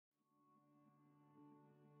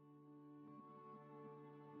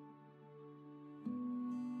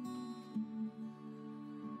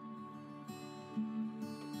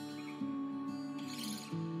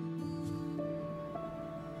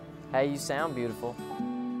Hey, you sound beautiful. You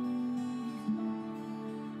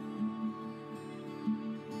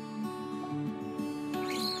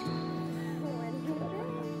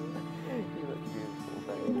look beautiful,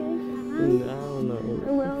 baby. I don't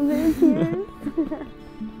know. Well, there's yours.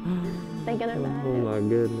 Thinking about it. Oh my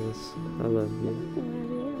goodness. I love you. I love you.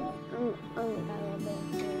 Oh my God, I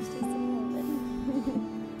love this. Just a little bit.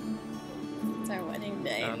 It's our wedding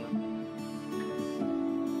day.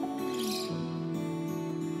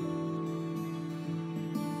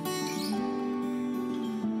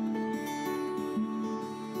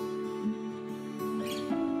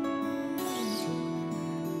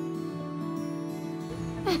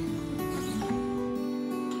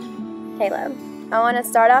 Caleb, I want to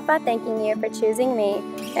start off by thanking you for choosing me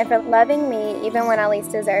and for loving me even when I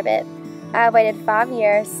least deserve it. I have waited 5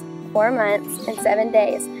 years, 4 months, and 7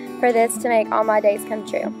 days for this to make all my days come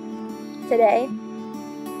true. Today,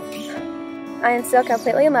 I am still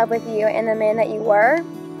completely in love with you and the man that you were,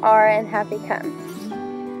 are, and have become.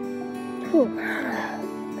 Whew.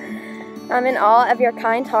 I'm in awe of your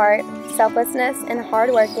kind heart, selflessness, and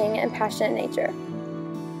hardworking and passionate nature.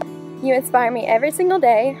 You inspire me every single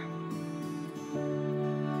day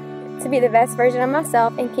to be the best version of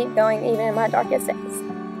myself and keep going even in my darkest days.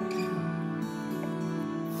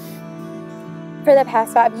 For the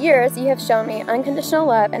past 5 years, you have shown me unconditional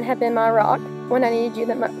love and have been my rock when I needed you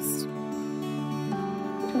the most.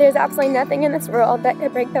 There's absolutely nothing in this world that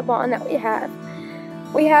could break the bond that we have.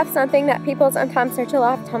 We have something that people sometimes search a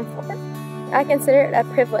lifetime for. I consider it a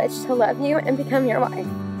privilege to love you and become your wife.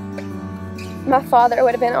 My father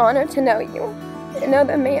would have been honored to know you, and know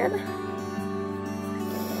the man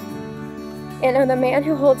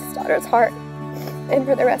who holds his daughter's heart and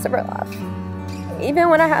for the rest of her life. Even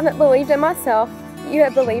when I haven't believed in myself, you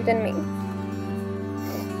have believed in me.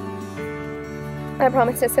 I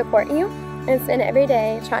promise to support you and spend every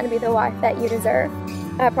day trying to be the wife that you deserve.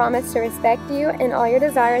 I promise to respect you and all your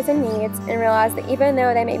desires and needs and realize that even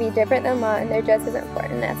though they may be different than mine, they're just as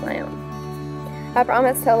important as my own. I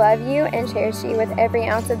promise to love you and cherish you with every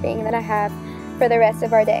ounce of being that I have for the rest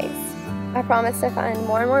of our days. I promise to find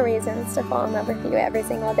more and more reasons to fall in love with you every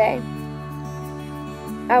single day.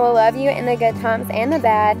 I will love you in the good times and the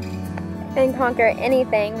bad, and conquer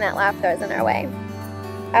anything that life throws in our way.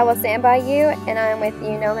 I will stand by you, and I am with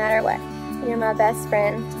you no matter what. You're my best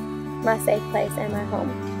friend, my safe place, and my home.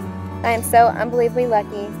 I am so unbelievably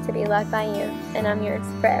lucky to be loved by you, and I'm yours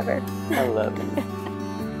forever. I love you.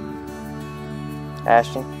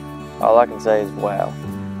 Ashton, all I can say is wow.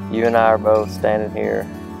 You and I are both standing here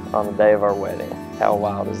on the day of our wedding. How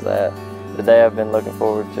wild is that? The day I've been looking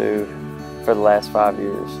forward to for the last 5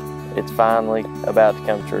 years. It's finally about to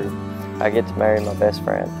come true. I get to marry my best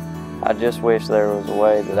friend. I just wish there was a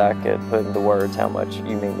way that I could put into words how much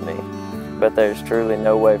you mean to me. But there's truly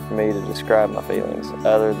no way for me to describe my feelings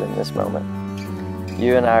other than this moment.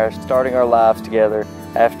 You and I are starting our lives together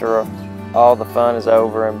after all the fun is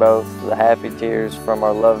over, and both the happy tears from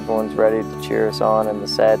our loved ones ready to cheer us on and the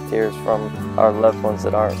sad tears from our loved ones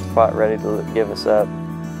that aren't quite ready to give us up.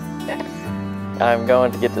 I'm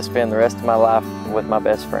going to get to spend the rest of my life with my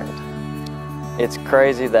best friend. It's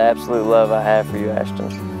crazy the absolute love I have for you, Ashton.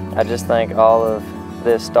 I just think all of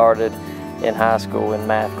this started in high school in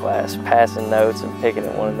math class, passing notes and picking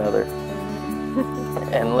at one another.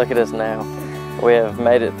 And look at us now. We have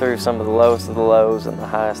made it through some of the lowest of the lows and the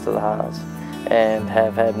highest of the highs, and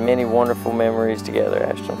have had many wonderful memories together,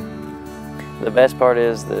 Ashton. The best part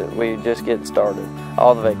is that we just get started.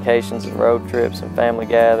 All the vacations and road trips and family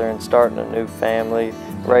gatherings, starting a new family,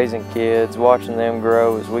 raising kids, watching them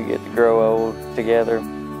grow as we get to grow old together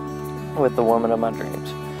with the woman of my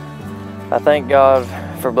dreams. I thank God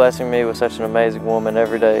for blessing me with such an amazing woman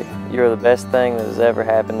every day. You are the best thing that has ever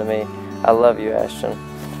happened to me. I love you, Ashton,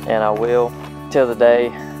 and I will till the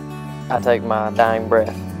day I take my dying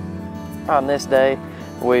breath. On this day,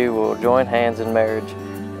 we will join hands in marriage.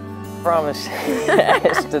 I promise,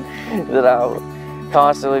 Ashton, that I will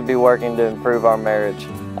constantly be working to improve our marriage.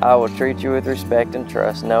 I will treat you with respect and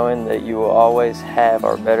trust, knowing that you will always have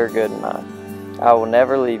our better good in mind. I will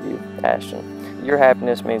never leave you, Ashton. Your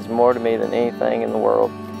happiness means more to me than anything in the world,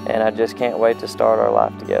 and I just can't wait to start our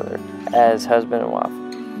life together as husband and wife.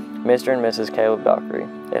 Mr. and Mrs. Caleb Dockery.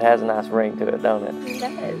 It has a nice ring to it, don't it? It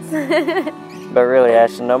does. But really,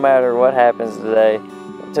 Ashton, no matter what happens today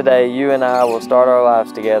you and I will start our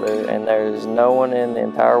lives together, and there is no one in the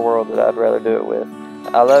entire world that I'd rather do it with.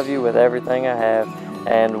 I love you with everything I have,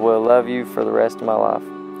 and will love you for the rest of my life.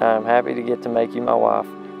 I am happy to get to make you my wife.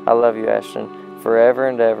 I love you, Ashton, forever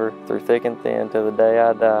and ever, through thick and thin, till the day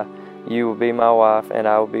I die. You will be my wife, and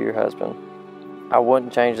I will be your husband. I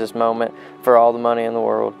wouldn't change this moment for all the money in the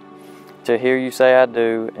world. to hear you say I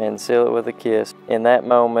do and seal it with a kiss. In that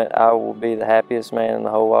moment, I will be the happiest man in the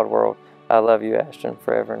whole wide world. I love you, Ashton,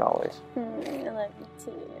 forever and always. I love you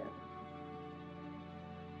too.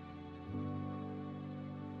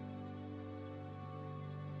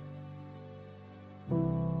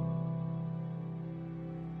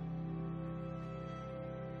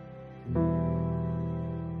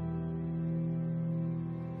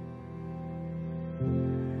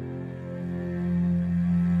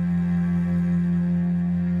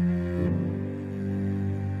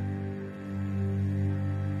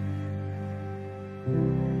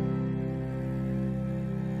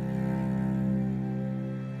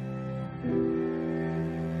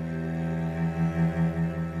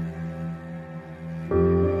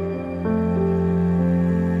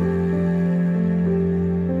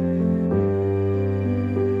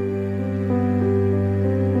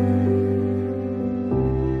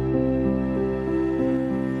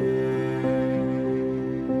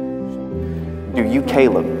 Do you,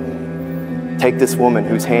 Caleb, take this woman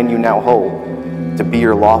whose hand you now hold to be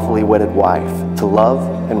your lawfully wedded wife, to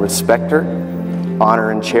love and respect her,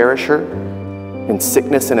 honor and cherish her, in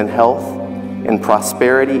sickness and in health, in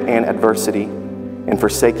prosperity and adversity, and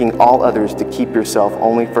forsaking all others to keep yourself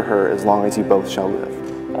only for her as long as you both shall live?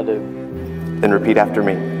 I do. Then repeat after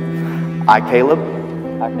me. I, Caleb,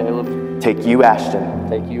 take you, Ashton,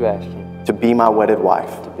 to be my wedded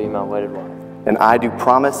wife. And I do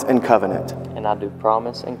promise and covenant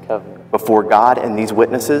before God and these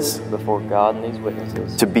witnesses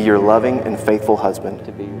to be your loving and faithful husband,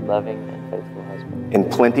 in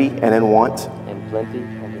plenty and in want,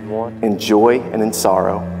 in joy and in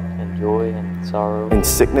sorrow, in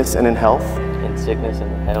sickness and in health,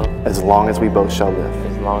 as long as we both shall live.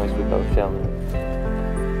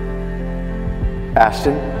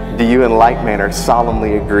 Ashton, do you in like manner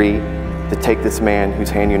solemnly agree to take this man whose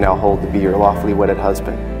hand you now hold to be your lawfully wedded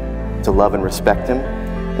husband, to love and respect him,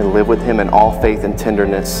 and live with him in all faith and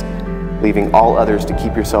tenderness, leaving all others to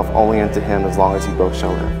keep yourself only unto him as long as you both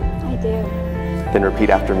shall live? I do. Then repeat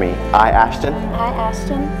after me. I, Ashton,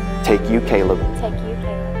 take you, Caleb,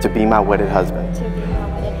 to be my wedded husband.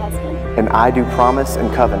 And I do promise and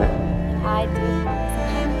covenant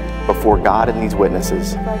before God and these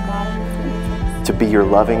witnesses to be your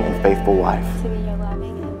loving and faithful wife,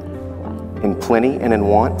 in plenty and in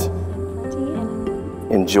want,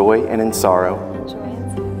 in joy and in sorrow,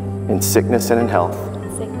 in sickness and in health,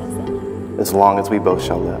 as long as we both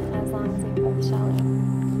shall live.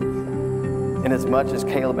 Inasmuch as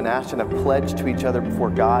Caleb and Ashton have pledged to each other before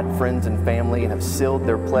God, friends, and family, and have sealed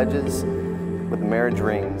their pledges with marriage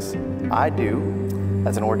rings, I do,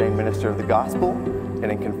 as an ordained minister of the gospel,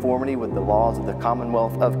 and in conformity with the laws of the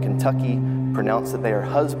Commonwealth of Kentucky, pronounce that they are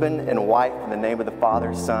husband and wife in the name of the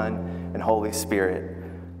Father, Son, and Holy Spirit.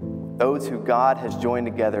 Those who God has joined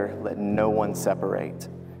together, let no one separate.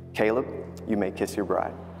 Caleb, you may kiss your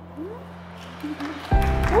bride.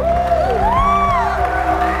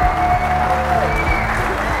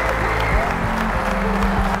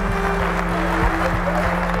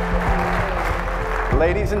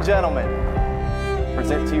 Ladies and gentlemen,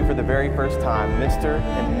 present to you for the very first time, Mr.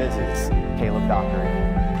 and Mrs. Caleb Dockery.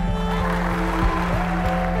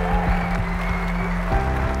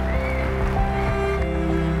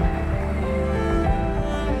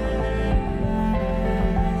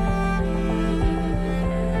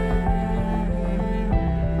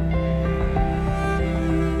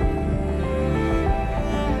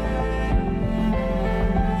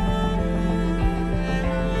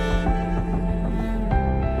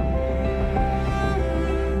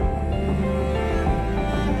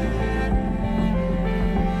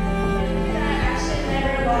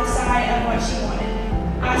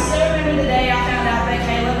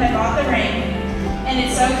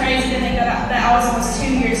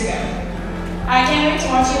 I can't wait to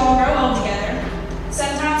watch you all grow old together.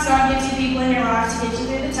 Sometimes God gives you people in your life to get you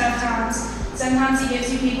through the tough times. Sometimes He gives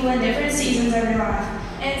you people in different seasons of your life.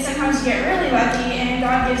 And sometimes you get really lucky and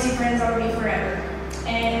God gives you friends that will be forever.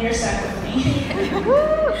 And you're stuck with me.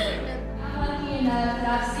 I'm lucky enough that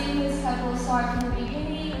I've seen this couple start from the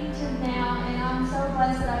beginning to now, and I'm so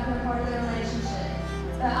blessed that I've been part of their relationship.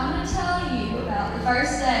 But I'm going to tell you about the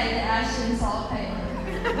first day that Ashton saw Caleb.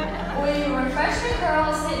 We were freshman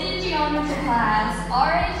girls sitting in geometry class,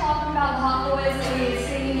 already talking about the hot boys that we had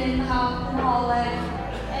seen in the hallway,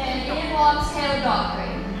 and in walks Caleb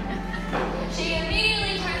Dockery. She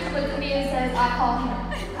immediately turns to look at me and says, I call him.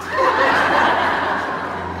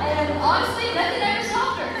 And honestly, nothing ever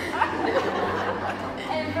stopped her.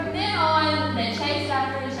 And from then on, they chased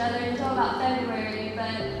after each other until about February,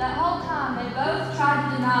 but that whole time they both tried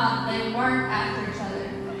to deny that they weren't after each other.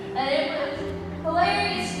 That it was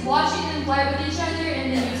can flirt with each other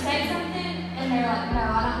and then you say something and they're like, no,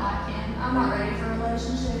 I don't like him. I'm not ready for a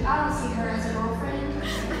relationship. I don't see her as a girlfriend.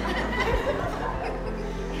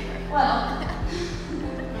 Well,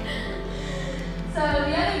 so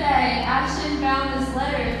the other day, Ashton found this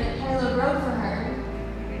letter that Caleb wrote for her.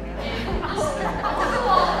 And first of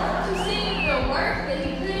all, to see the work that he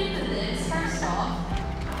put into this, first off,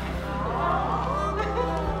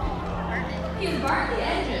 he has burnt the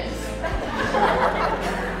edges.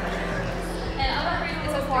 And I'm going to read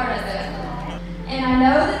this as part of it. And I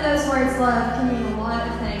know that those words love can mean a lot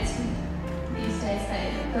of things these days,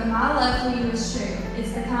 babe. But my love for you is true.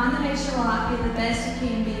 It's the kind that makes your life be the best it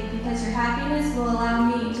can be because your happiness will allow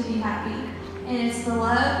me to be happy. And it's the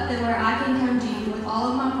love that where I can come to you with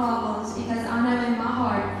all of my problems because I know in my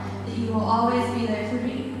heart that you will always be there for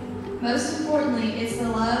me. Most importantly, it's the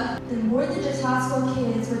love that more than just high school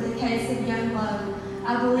kids with a case of young love.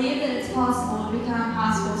 I believe that it's possible to become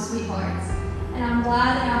high school sweethearts. And I'm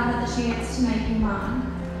glad that I've had the chance to make you mine.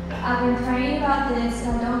 I've been praying about this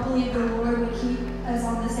and I don't believe the Lord would keep us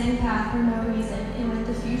on the same path for no reason. And with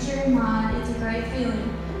the future in mind, it's a great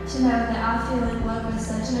feeling to know that I feel in love with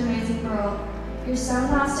such an amazing girl. You're so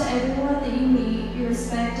nice to everyone that you meet. You're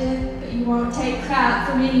respected, but you won't take crap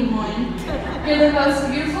from anyone. You're the most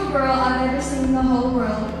beautiful girl I've ever seen in the whole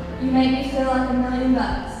world. You make me feel like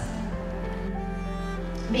 $1,000,000.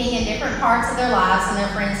 Being in different parts of their lives and their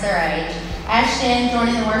friends their age, Ashton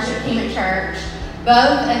joining the worship team at church,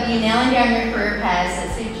 both of you nailing down your career paths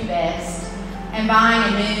that suit you best, and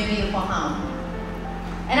buying a new, beautiful home.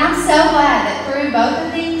 And I'm so glad that through both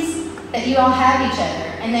of these, that you all have each other,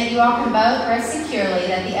 and that you all can both rest securely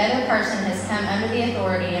that the other person has come under the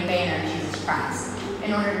authority and banner of Jesus Christ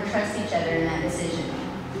in order to trust each other in that decision.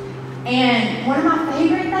 And one of my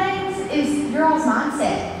favorite things is your all's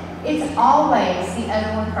mindset. It's always the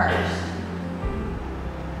other one first.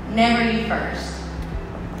 Never you first.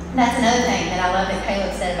 That's another thing that I love that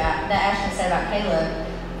Ashton said about Caleb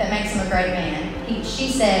that makes him a great man. She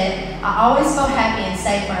said, I always feel happy and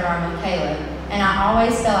safe when I'm with Caleb, and I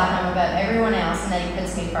always feel like I'm above everyone else and that he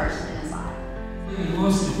puts me first in his life. And the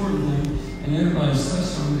most important thing, and everybody's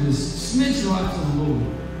touched on it, is submit your life to the Lord.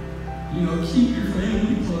 You know, keep your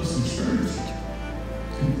family close to church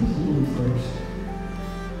and put the Lord first.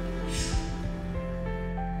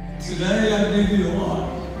 Today I give you a lot.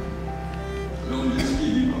 I don't just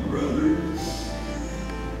give you my brother.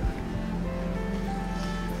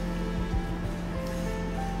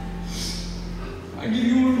 I give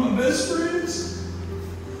you one of my best friends.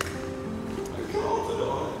 I call the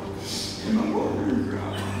dog and my partner in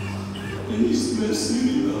crime. And he's the best thing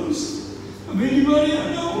he knows of anybody I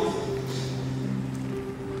know.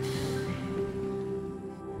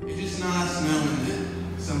 It's just nice knowing that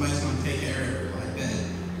somebody's going to take care of her like that,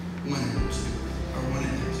 wanting her to, or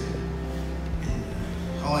wanting her to.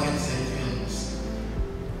 And all I got to say to him is,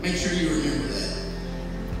 make sure you remember that.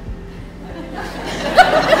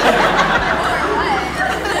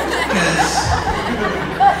 Because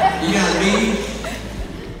you got me,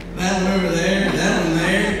 that one over there.